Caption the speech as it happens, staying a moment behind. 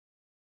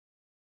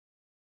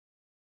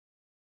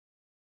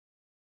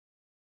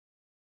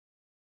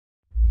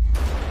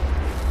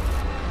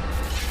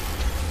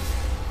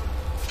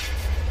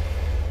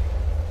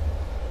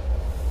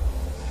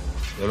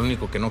Yo lo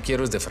único que no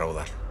quiero es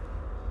defraudar.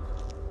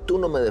 Tú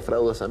no me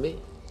defraudas a mí,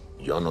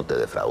 yo no te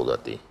defraudo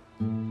a ti.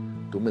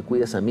 Tú me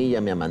cuidas a mí y a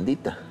mi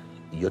Amandita,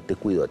 y yo te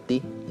cuido a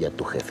ti y a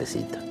tu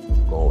jefecita.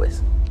 ¿Cómo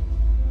ves?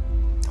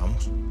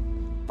 Vamos.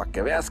 Para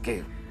que veas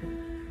que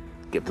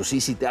pues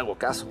sí te hago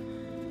caso.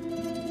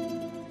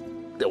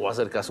 Te voy a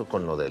hacer caso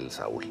con lo del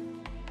Saúl.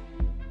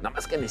 Nada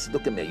más que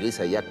necesito que me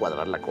ayudes ahí a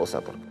cuadrar la cosa,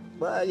 porque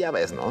ya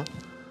ves, ¿no?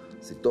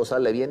 Si todo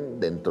sale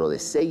bien, dentro de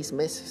 6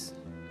 meses,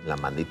 la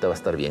Amandita va a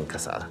estar bien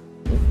casada.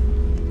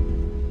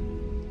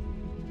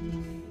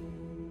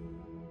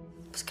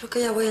 Pues creo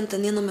que ya voy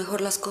entendiendo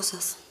mejor las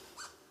cosas.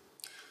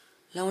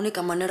 La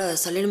única manera de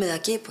salirme de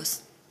aquí,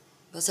 pues,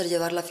 va a ser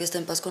llevar la fiesta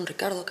en paz con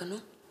Ricardo, ¿que no?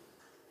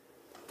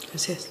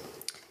 Así es.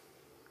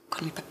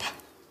 Con mi papá.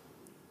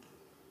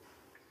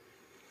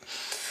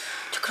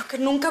 Yo creo que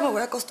nunca me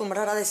voy a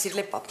acostumbrar a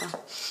decirle papá.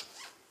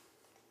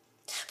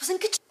 Pues, ¿en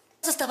qué ch...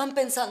 estaban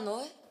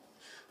pensando, eh?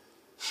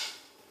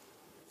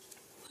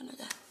 Bueno,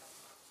 ya.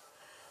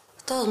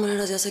 De todas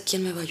maneras, ya sé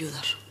quién me va a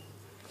ayudar.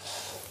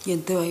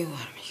 ¿Quién te va a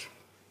ayudar, mija?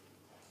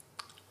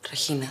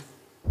 Regina.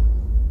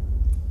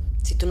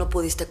 Si tú no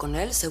pudiste con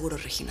él, seguro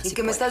Regina ¿Y sí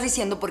qué me puede. estás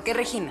diciendo? ¿Por qué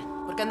Regina?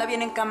 Porque anda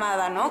bien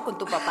encamada, ¿no? Con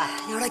tu papá.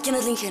 ¿Y ahora quién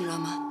es la ingenua,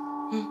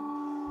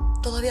 mamá?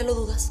 ¿Todavía lo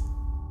dudas?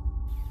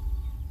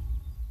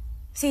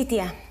 Sí,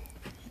 tía.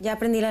 Ya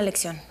aprendí la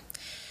lección.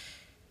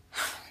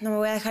 No me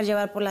voy a dejar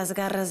llevar por las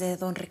garras de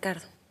don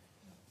Ricardo.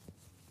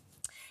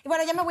 Y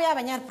bueno, ya me voy a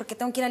bañar porque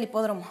tengo que ir al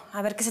hipódromo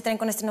a ver qué se traen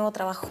con este nuevo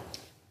trabajo.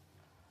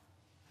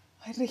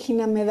 Ay,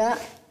 Regina, me da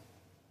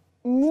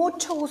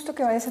mucho gusto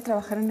que vayas a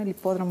trabajar en el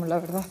hipódromo, la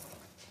verdad.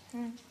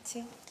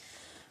 Sí.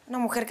 Una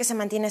mujer que se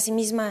mantiene a sí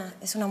misma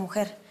es una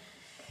mujer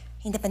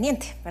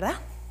independiente, ¿verdad?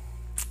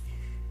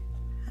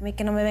 A mí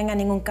que no me venga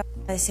ningún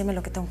cabrón a decirme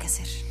lo que tengo que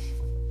hacer.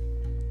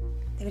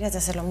 Deberías de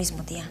hacer lo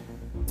mismo, tía.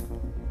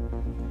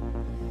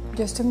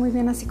 Yo estoy muy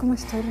bien así como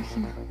estoy,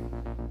 Regina.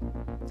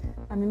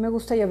 A mí me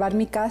gusta llevar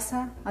mi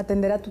casa,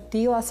 atender a tu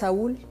tío, a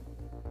Saúl.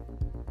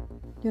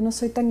 Yo no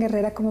soy tan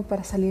guerrera como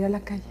para salir a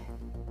la calle.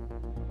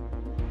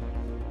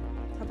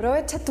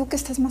 Aprovecha tú que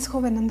estás más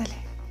joven, ándale.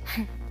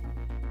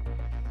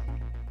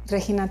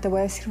 Regina, te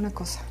voy a decir una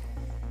cosa.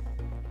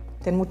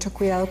 Ten mucho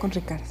cuidado con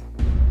Ricardo.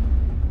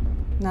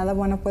 Nada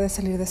bueno puede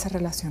salir de esa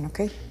relación, ¿ok?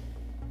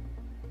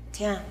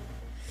 Tía,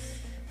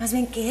 más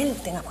bien que él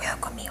tenga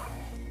cuidado conmigo.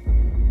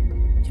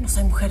 Yo no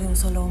soy mujer de un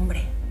solo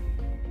hombre.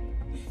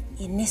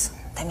 Y en eso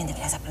también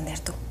deberías aprender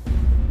tú.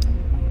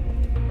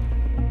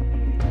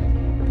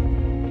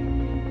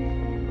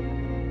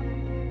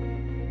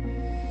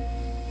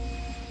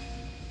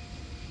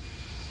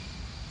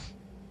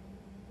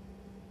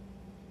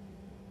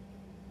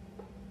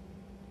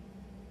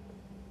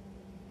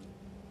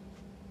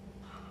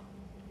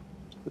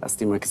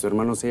 Lástima que su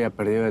hermano se haya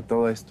perdido de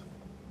todo esto.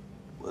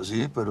 Pues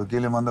sí, pero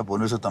 ¿quién le manda a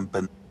ponerse tan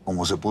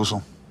como se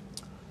puso?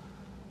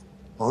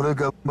 Ahora el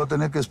cabrón va a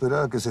tener que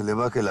esperar a que se le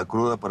baje la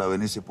cruda para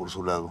venirse por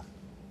su lado.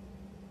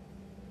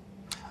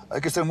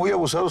 Hay que estar muy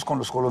abusados con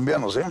los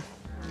colombianos, ¿eh?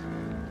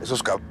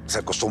 Esos cabrones se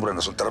acostumbran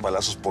a soltar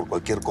balazos por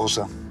cualquier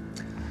cosa.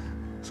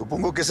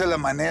 Supongo que esa es la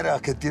manera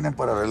que tienen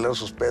para arreglar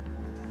sus pedos.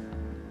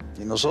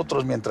 Y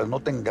nosotros, mientras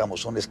no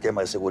tengamos un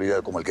esquema de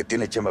seguridad como el que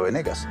tiene Chema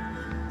Venegas,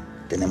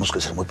 tenemos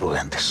que ser muy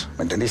prudentes.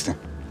 ¿Me entendiste?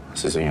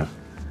 Sí, señor.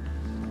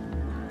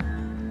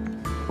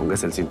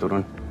 Póngase el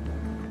cinturón.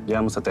 Ya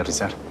vamos a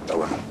aterrizar. Está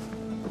bueno.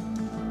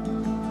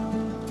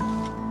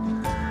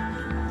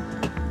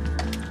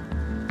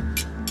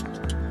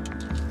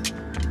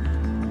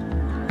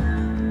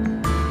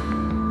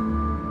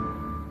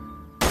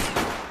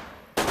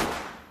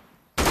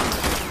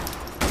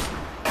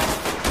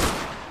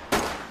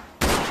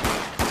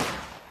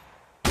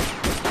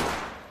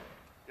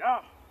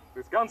 Ya,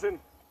 descansen.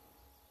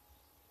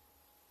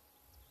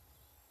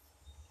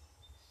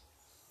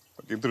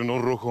 Aquí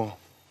entrenó Rojo.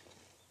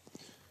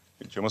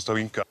 El Chema está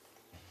bien caro.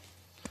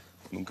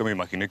 Nunca me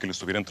imaginé que le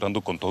estuviera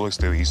entrando con todo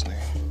este Disney.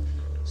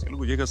 Si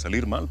algo llega a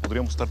salir mal,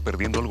 podríamos estar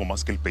perdiendo algo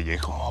más que el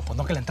pellejo. No, pues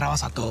no que le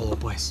entrabas a todo,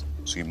 pues.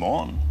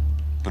 Simón.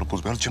 Pero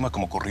pues ve al Chema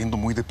como corriendo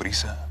muy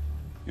deprisa.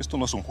 Y esto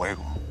no es un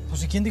juego.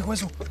 Pues, ¿y quién dijo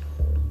eso?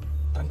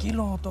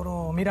 Tranquilo,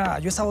 Toro. Mira,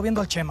 yo he estado viendo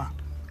al Chema.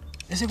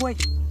 Ese güey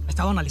ha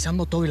estado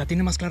analizando todo y la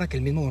tiene más clara que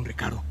el mismo don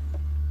Ricardo.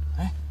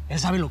 Él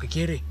sabe lo que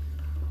quiere.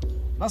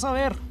 Vas a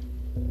ver.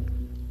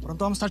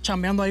 Pronto vamos a estar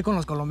chambeando ahí con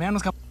los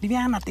colombianos.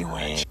 Aliviánate,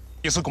 güey.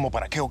 ¿Y eso como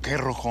para qué o qué,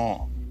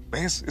 Rojo?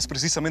 ¿Ves? Es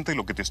precisamente de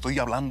lo que te estoy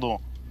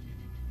hablando.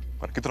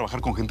 ¿Para qué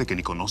trabajar con gente que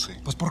ni conoce?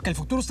 Pues porque el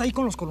futuro está ahí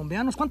con los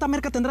colombianos. ¿Cuánta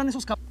merca tendrán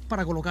esos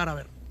para colocar? A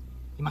ver,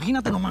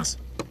 imagínate nomás.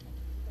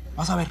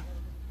 Vas a ver,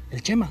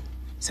 el Chema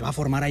se va a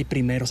formar ahí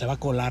primero, se va a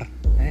colar.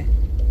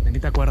 De mí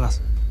te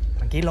acuerdas.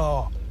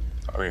 Tranquilo.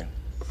 A ver.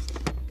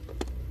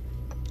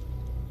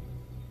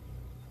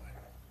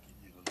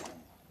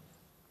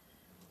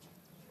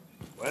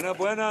 Buenas,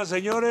 buenas,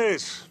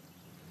 señores.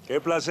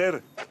 Qué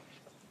placer.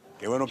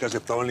 Qué bueno que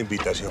aceptaron la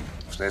invitación.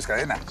 ¿Usted es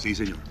Cadena? Sí,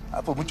 señor.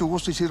 Ah, pues mucho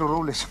gusto, Isidro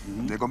Robles.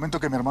 Le comento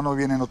que mi hermano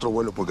viene en otro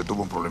vuelo porque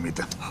tuvo un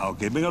problemita. Ah, ok.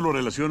 Venga, lo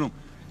relaciono.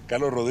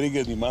 Carlos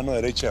Rodríguez, mi mano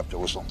derecha. Mucho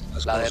gusto.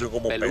 Las La de conoció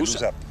como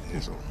Pelusa. Pelusa.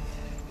 Eso.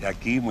 Y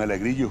aquí, muy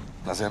alegrillo.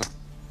 Placer.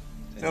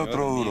 Este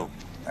otro duro.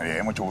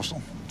 Bien, mucho gusto.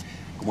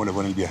 ¿Cómo le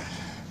fue en el viaje?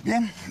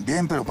 Bien,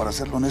 bien, pero para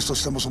serlo honestos,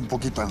 estamos un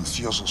poquito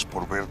ansiosos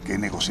por ver qué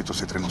negocios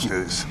se traen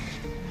ustedes.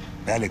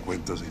 Dale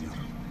cuento, señor.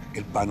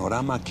 El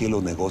panorama aquí en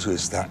los negocios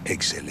está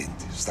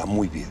excelente, está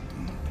muy bien.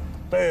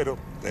 Pero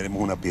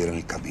tenemos una piedra en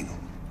el camino.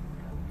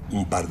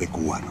 Un par de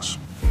cubanos.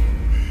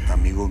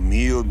 Amigos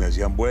míos me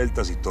hacían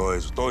vueltas y todo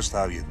eso. Todo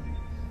estaba bien.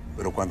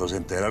 Pero cuando se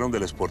enteraron de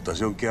la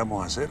exportación que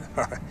íbamos a hacer,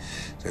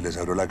 se les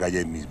abrió la calle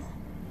ahí mismo.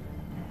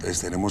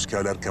 Entonces tenemos que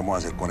hablar qué vamos a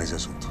hacer con ese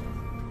asunto.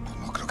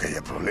 No creo que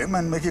haya problema.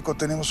 En México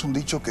tenemos un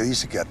dicho que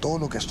dice que a todo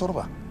lo que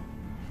estorba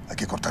hay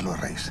que cortarlo de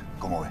raíz.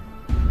 ¿Cómo ve?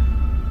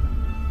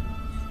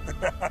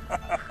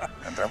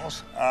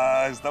 ¿Entramos?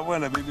 Ah, estamos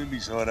en la misma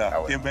emisora.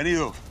 Bueno.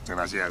 Bienvenido.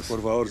 Gracias.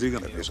 Por favor,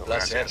 síganme. Permiso.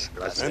 Gracias.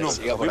 Bueno,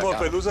 Siga por fuimos,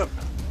 acá. Pelusa.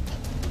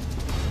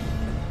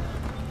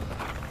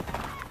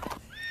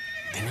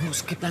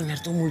 Tenemos que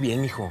planear todo muy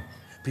bien, mijo.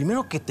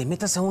 Primero que te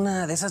metas a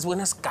una de esas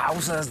buenas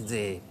causas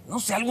de, no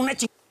sé, alguna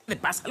chingada de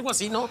paz, algo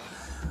así, ¿no?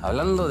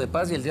 Hablando de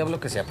paz y el diablo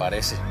que se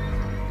aparece.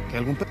 ¿Que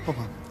algún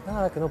papá?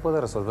 Nada que no puede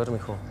resolver,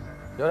 mijo.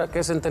 ¿Y ahora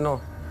qué, Centeno?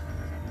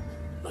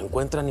 No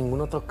encuentra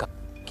ningún otro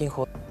 ¿Quién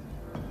joda?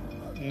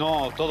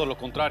 No, todo lo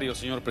contrario,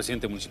 señor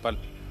presidente municipal.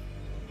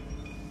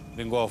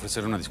 Vengo a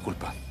ofrecer una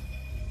disculpa.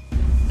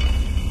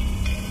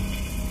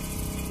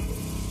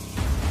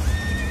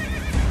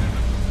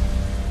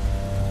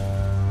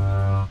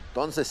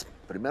 Entonces,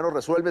 primero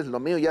resuelves lo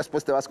mío y ya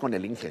después te vas con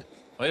el Inge.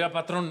 Oiga,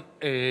 patrón,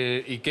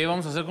 ¿y qué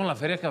vamos a hacer con la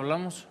feria que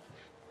hablamos?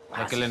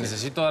 La que le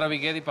necesito dar a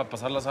Big Eddie para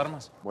pasar las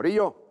armas.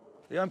 Morillo.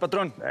 Dígame,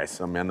 patrón.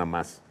 Eso me anda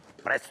más.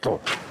 Presto.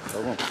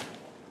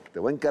 Te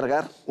voy a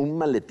encargar un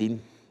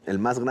maletín, el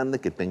más grande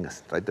que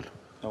tengas. Tráetelo.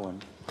 Ah, bueno.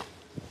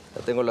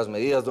 Ya tengo las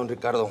medidas, don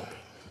Ricardo.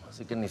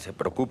 Así que ni se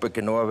preocupe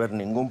que no va a haber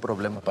ningún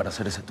problema para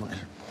hacer ese túnel.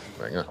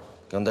 Venga.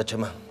 ¿Qué onda,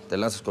 Chema? ¿Te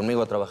lanzas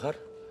conmigo a trabajar?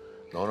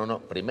 No.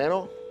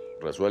 Primero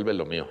resuelve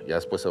lo mío, ya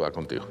después se va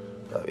contigo.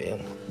 Está bien.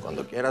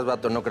 Cuando quieras,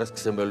 vato, no creas que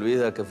se me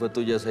olvida que fue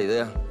tuya esa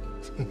idea.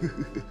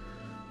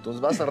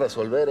 Entonces vas a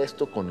resolver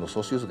esto con los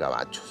socios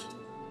gabachos,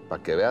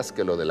 para que veas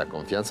que lo de la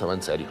confianza va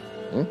en serio.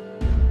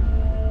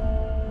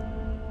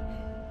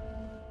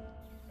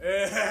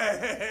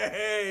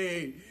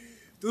 ¡Ey!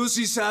 Tú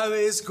sí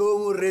sabes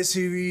cómo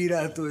recibir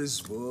a tu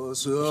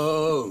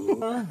esposo.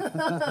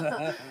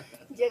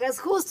 Llegas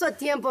justo a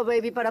tiempo,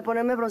 baby, para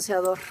ponerme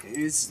bronceador.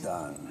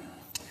 Están.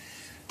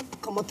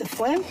 ¿Cómo te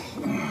fue?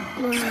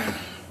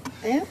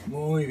 ¿Eh?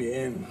 Muy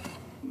bien.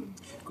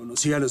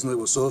 Conocí a los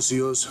nuevos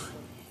socios.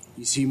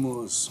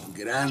 Hicimos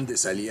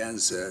grandes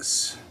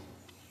alianzas.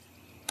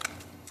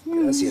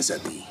 Gracias a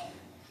ti.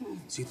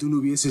 Si tú no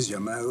hubieses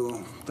llamado,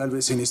 tal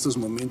vez en estos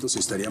momentos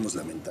estaríamos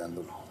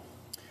lamentándolo.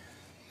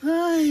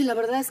 Ay, la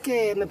verdad es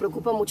que me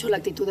preocupa mucho la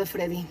actitud de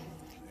Freddy.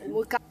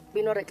 Muy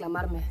vino a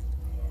reclamarme.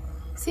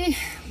 Sí,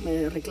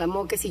 me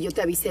reclamó que si yo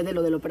te avisé de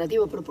lo del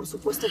operativo, pero por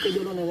supuesto que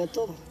yo lo negué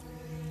todo.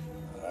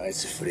 Ah,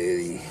 ese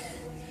Freddy.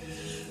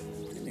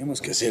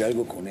 Tenemos que hacer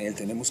algo con él,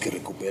 tenemos que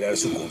recuperar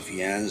su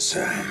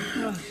confianza.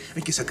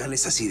 Hay que sacarle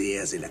esas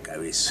ideas de la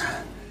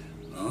cabeza,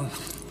 ¿no?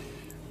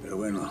 Pero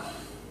bueno,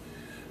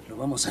 lo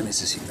vamos a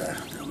necesitar,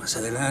 pero más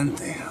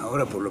adelante.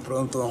 Ahora, por lo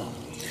pronto,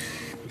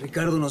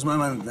 Ricardo nos va a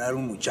mandar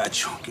un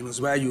muchacho que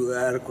nos va a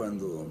ayudar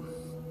cuando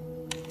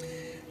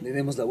le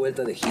demos la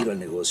vuelta de giro al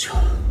negocio.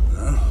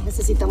 ¿No?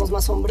 ¿Necesitamos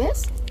más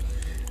hombres?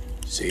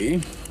 Sí,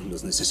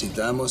 los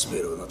necesitamos,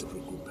 pero no te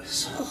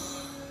preocupes.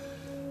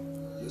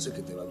 Yo sé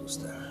que te va a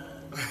gustar.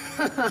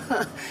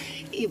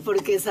 ¿Y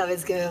por qué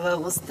sabes que me va a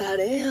gustar,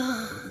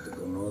 Porque te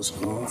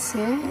conozco. ¿Sí?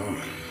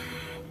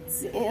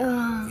 Sí.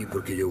 Y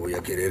porque yo voy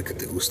a querer que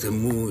te guste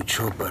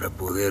mucho para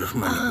poder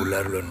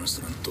manipularlo a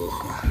nuestro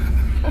antojo.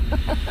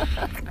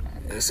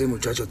 Ese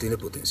muchacho tiene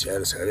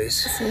potencial,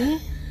 ¿sabes? ¿Sí?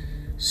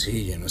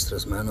 Sí, y en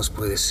nuestras manos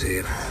puede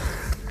ser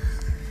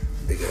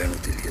de gran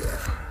utilidad.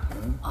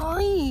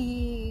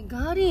 Ay,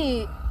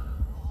 Gary.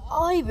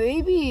 Ay,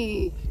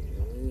 baby.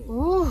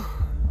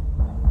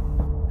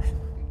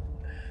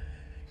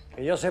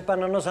 Que yo sepa,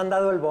 no nos han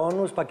dado el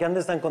bonus para que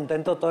andes tan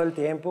contento todo el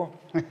tiempo.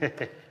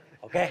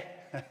 ¿O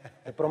qué?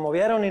 ¿Te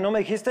promovieron y no me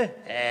dijiste?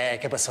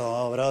 ¿Qué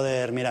pasó,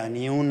 brother? Mira,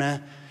 ni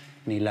una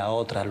ni la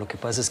otra. Lo que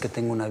pasa es que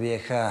tengo una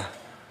vieja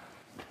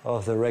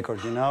off the record,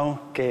 you know,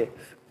 que...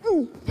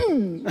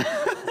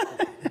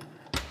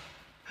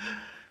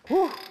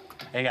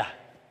 Venga.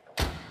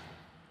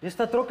 ¿Y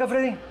esta troca,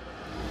 Freddy?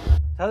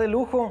 Está de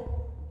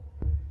lujo.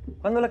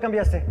 ¿Cuándo la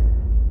cambiaste?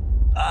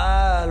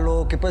 Ah,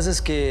 lo que pasa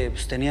es que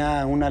pues,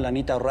 tenía una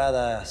lanita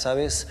ahorrada,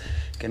 ¿sabes?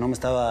 Que no me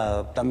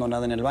estaba dando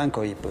nada en el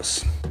banco y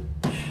pues...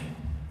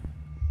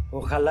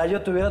 Ojalá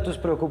yo tuviera tus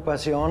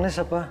preocupaciones,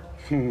 papá.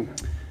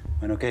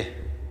 Bueno, ¿qué?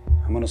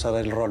 Vámonos a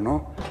dar el rol,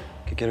 ¿no?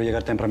 Que quiero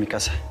llegar temprano a mi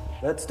casa.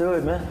 Let's do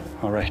it, man.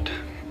 All right.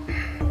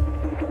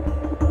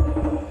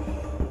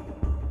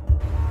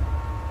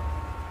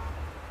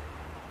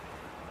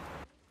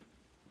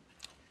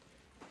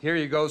 Here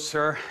you go,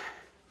 sir.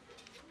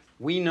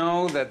 We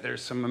know that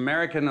there's some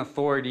American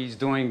authorities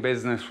doing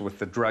business with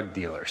the drug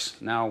dealers.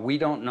 Now, we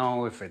don't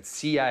know if it's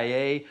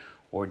CIA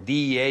or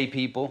DEA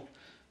people,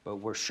 but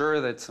we're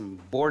sure that some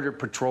border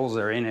patrols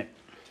are in it.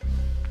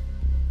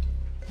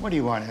 What do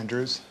you want,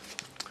 Andrews?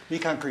 Be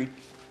concrete.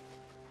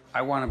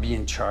 I want to be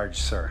in charge,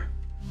 sir.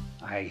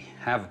 I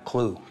have a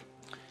clue.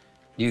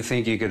 Do you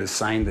think you could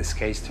assign this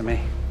case to me?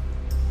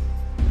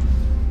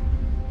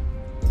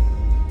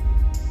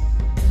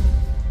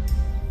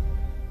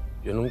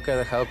 Yo nunca he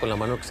dejado con la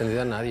mano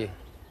extendida a nadie.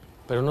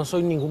 Pero no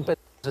soy ningún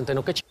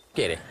centeno. ¿Qué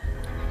quiere?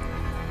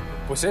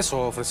 Pues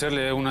eso,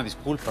 ofrecerle una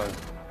disculpa.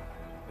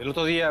 El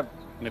otro día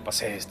me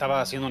pasé,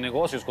 estaba haciendo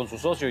negocios con su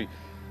socio y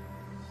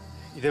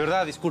de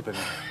verdad, discúlpeme.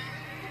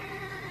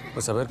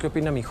 Pues a ver qué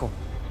opina mi hijo.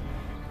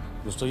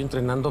 Lo estoy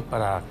entrenando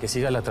para que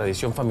siga la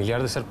tradición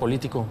familiar de ser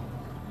político.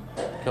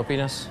 ¿Qué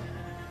opinas?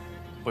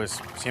 Pues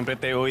siempre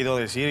te he oído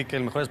decir que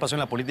el mejor espacio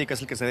en la política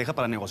es el que se deja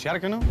para negociar,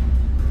 ¿qué no?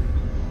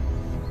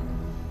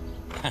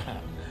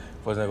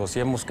 Pues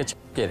negociemos. ¿Qué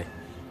quiere?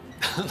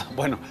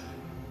 Bueno,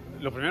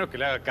 lo primero que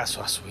le haga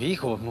caso a su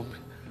hijo, hombre.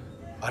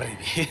 Va re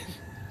bien.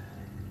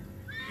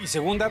 Y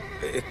segunda,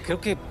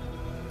 creo que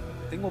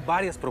tengo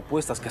varias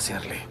propuestas que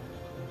hacerle.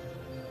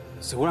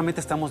 Seguramente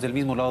estamos del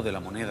mismo lado de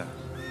la moneda.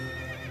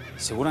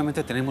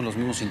 Seguramente tenemos los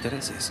mismos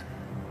intereses.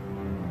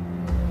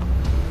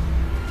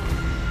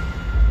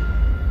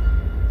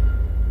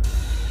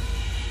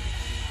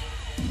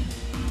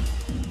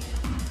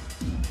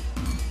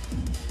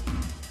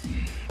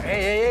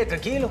 ¡Ey!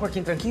 Tranquilo,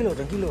 Joaquín, tranquilo.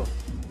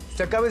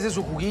 Usted acábese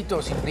su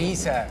juguito, sin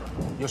prisa.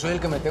 Yo soy el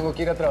que me tengo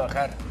que ir a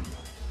trabajar.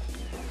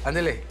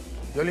 Ándele,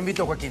 yo le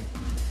invito a Joaquín.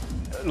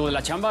 Lo de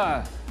la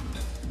chamba,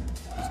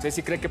 ¿usted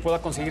sí cree que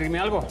pueda conseguirme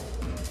algo?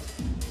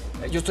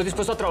 Yo estoy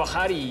dispuesto a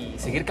trabajar y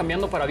seguir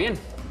cambiando para bien.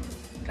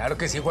 Claro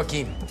que sí,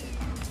 Joaquín.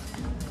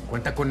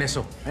 Cuenta con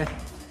eso, ¿eh?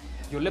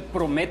 Yo le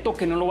prometo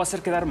que no lo va a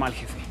hacer quedar mal,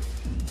 jefe.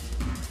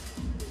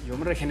 Yo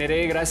me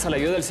regeneré gracias a la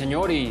ayuda del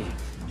Señor y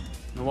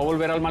no voy a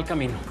volver al mal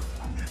camino.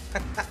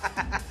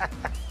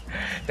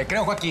 Te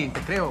creo, Joaquín,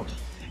 te creo.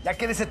 Ya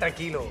quédese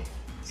tranquilo.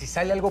 Si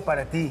sale algo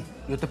para ti,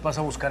 yo te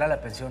paso a buscar a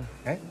la pensión,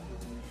 ¿eh?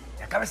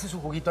 Y acábese su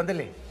juguito,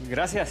 ándele.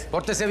 Gracias.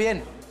 Pórtese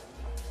bien.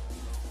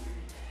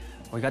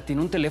 Oiga,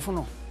 tiene un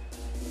teléfono.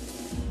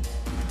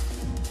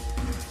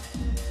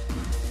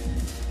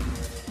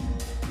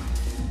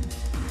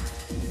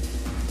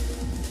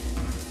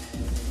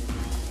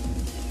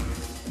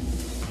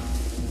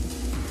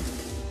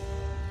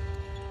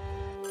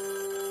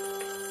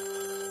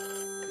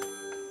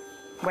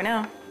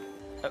 Bueno.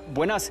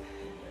 Buenas.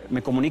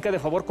 ¿Me comunica de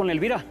favor con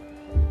Elvira?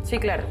 Sí,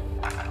 claro.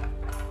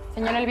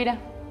 Señora Elvira,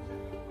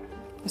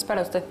 es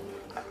para usted.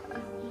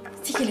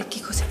 Síguele aquí,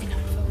 Josefina,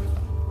 por favor.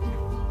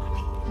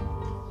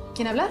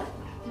 ¿Quién habla?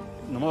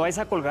 No me vayas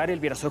a colgar,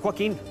 Elvira. Soy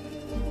Joaquín.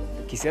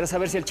 Quisiera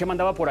saber si el Chema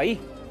andaba por ahí.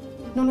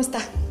 No está.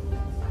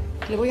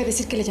 Le voy a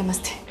decir que le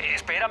llamaste.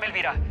 Espérame,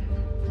 Elvira.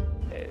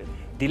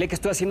 Dile que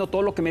estoy haciendo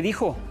todo lo que me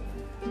dijo.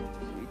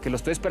 Que lo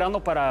estoy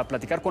esperando para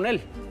platicar con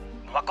él.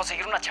 No va a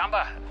conseguir una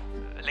chamba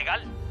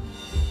legal.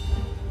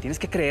 Tienes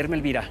que creerme,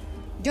 Elvira.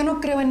 Yo no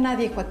creo en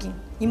nadie, Joaquín,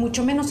 y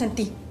mucho menos en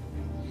ti.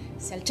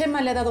 Si al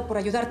Chema le ha dado por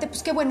ayudarte,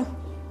 pues qué bueno.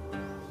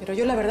 Pero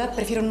yo, la verdad,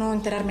 prefiero no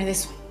enterarme de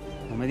eso.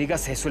 No me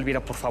digas eso,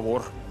 Elvira, por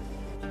favor.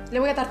 Le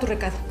voy a dar tu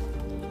recado.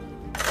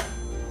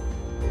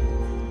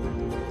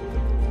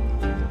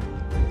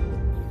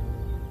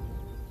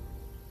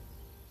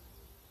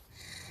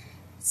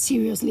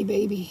 Seriously,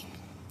 baby.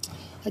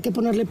 Hay que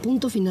ponerle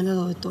punto final a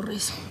lo de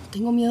Torres.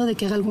 Tengo miedo de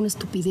que haga alguna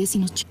estupidez y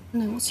nos chingue el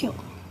negocio.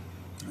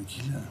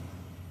 Tranquila.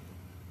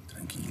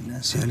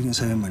 Si alguien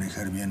sabe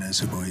manejar bien a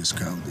ese Boy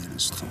Scout,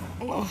 eres tú.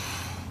 Oh.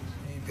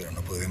 Sí, pero no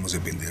podemos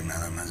depender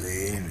nada más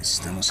de él.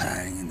 Necesitamos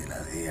a alguien de la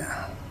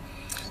DEA.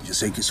 Yo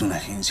sé que es una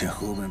agencia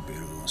joven,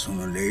 pero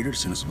sooner or later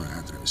se nos va a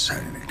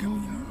atravesar en el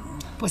camino, ¿no?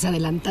 Pues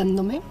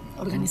adelantándome,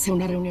 organicé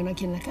una reunión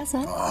aquí en la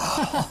casa.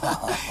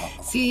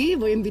 Sí,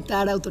 voy a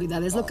invitar a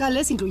autoridades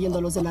locales,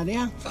 incluyendo los de la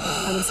DEA.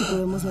 A ver si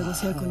podemos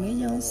negociar con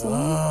ellos. ¿Sí?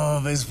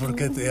 Oh, ¿ves por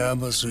qué te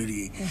amo,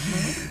 sweetie?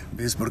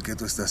 ¿Ves por qué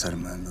tú estás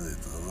armando de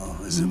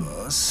todo? ¿Es el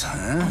boss?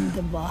 I'm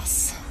the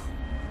boss.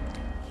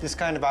 This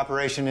kind of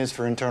operation is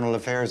for internal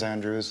affairs,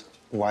 Andrews.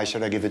 Why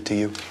should I give it to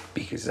you?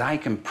 Because I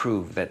can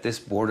prove that this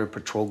Border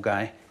Patrol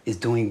guy is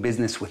doing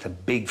business with a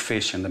big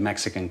fish in the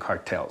Mexican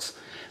cartels.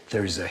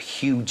 There's a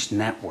huge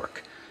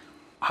network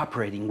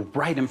operating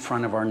right in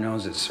front of our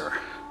noses, sir.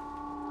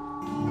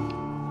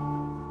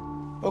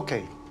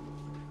 Okay.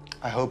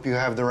 I hope you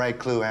have the right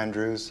clue,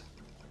 Andrews.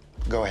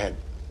 Go ahead.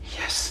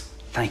 Yes.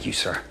 Thank you,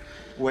 sir.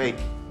 Wait,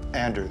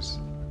 Andrews.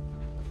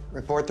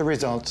 Report the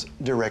results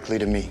directly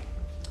to me.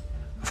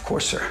 Of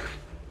course, sir.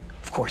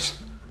 Of course.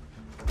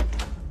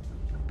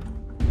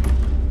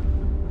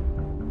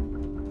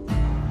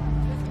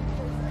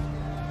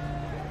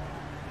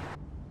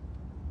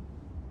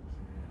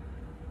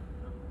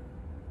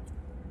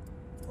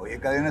 Oye,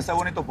 Cadena, está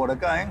bonito por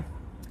acá, ¿eh?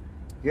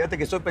 Fíjate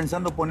que estoy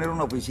pensando poner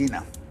una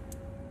oficina.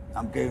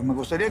 Aunque me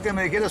gustaría que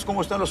me dijeras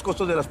cómo están los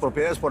costos de las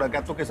propiedades por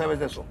acá. ¿Tú qué sabes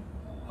de eso?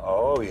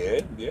 Oh,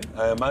 bien.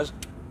 Además,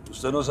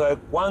 usted no sabe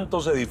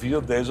cuántos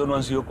edificios de esos no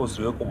han sido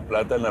construidos con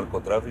plata del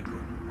narcotráfico.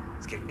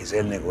 Es que ese es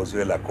el negocio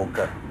de la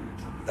coca.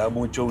 Da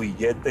mucho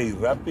billete y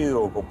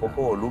rápido o con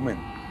poco volumen.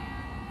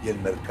 Y el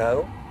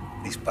mercado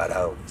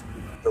disparado.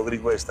 Los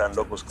gringos están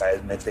locos, cada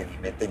vez meten y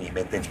meten y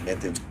meten y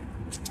meten.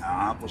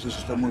 Ah, pues eso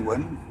está muy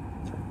bueno.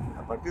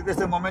 A partir de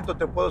este momento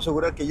te puedo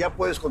asegurar que ya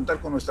puedes contar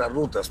con nuestras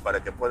rutas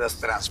para que puedas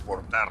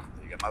transportar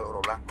el llamado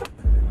oro blanco.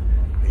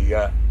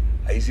 Diga,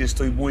 ahí sí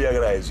estoy muy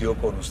agradecido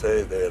con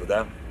ustedes, de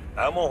verdad.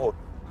 Vamos,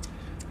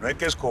 no es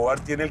que Escobar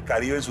tiene el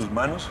Caribe en sus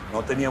manos,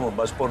 no teníamos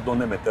más por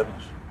dónde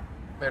meternos.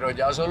 Pero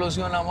ya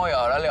solucionamos y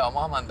ahora le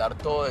vamos a mandar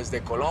todo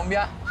desde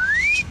Colombia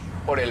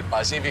por el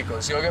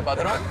Pacífico. ¿Sí o qué,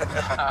 patrón?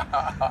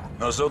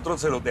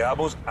 Nosotros se los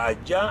dejamos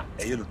allá,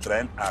 ellos los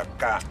traen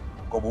acá,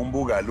 como un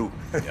bugalú.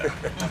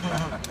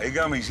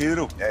 Oiga,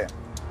 Isidro,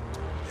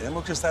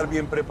 tenemos que estar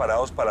bien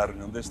preparados para la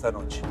reunión de esta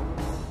noche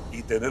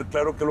y tener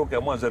claro qué es lo que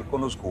vamos a hacer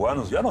con los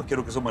cubanos. Ya no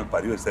quiero que esos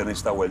malparidos estén en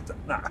esta vuelta.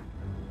 Nah.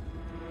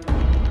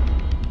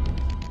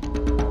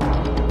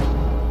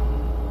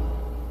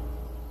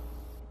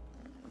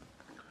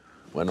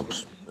 Bueno,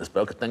 pues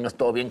espero que tengas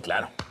todo bien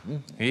claro.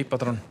 Sí,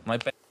 patrón, no hay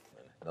pe...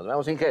 Nos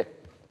vemos, Inge.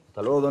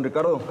 Hasta luego, don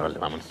Ricardo. Vale,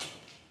 vámonos.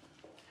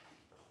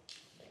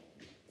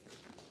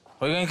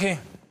 Oiga, Inge.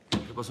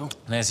 ¿Qué pasó?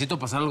 Necesito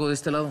pasar algo de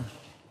este lado.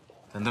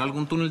 ¿Tendrá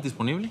algún túnel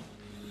disponible?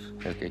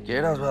 El que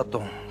quieras,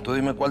 vato. Tú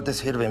dime cuál te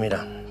sirve,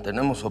 mira.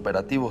 Tenemos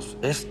operativos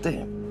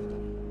este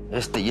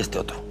y este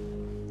otro.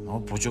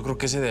 No, pues yo creo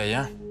que ese de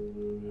allá.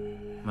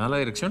 ¿Me da la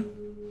dirección?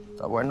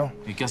 Está bueno.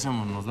 ¿Y qué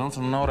hacemos? ¿Nos vemos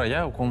en una hora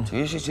ya o cómo?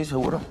 Sí,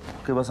 seguro.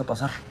 ¿Qué vas a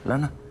pasar?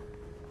 ¿Lana?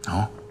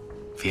 No,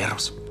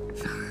 fierros.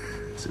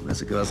 Se me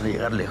hace que vas a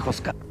llegar lejos,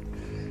 c...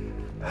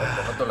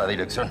 Te noto la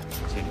dirección.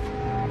 Sí.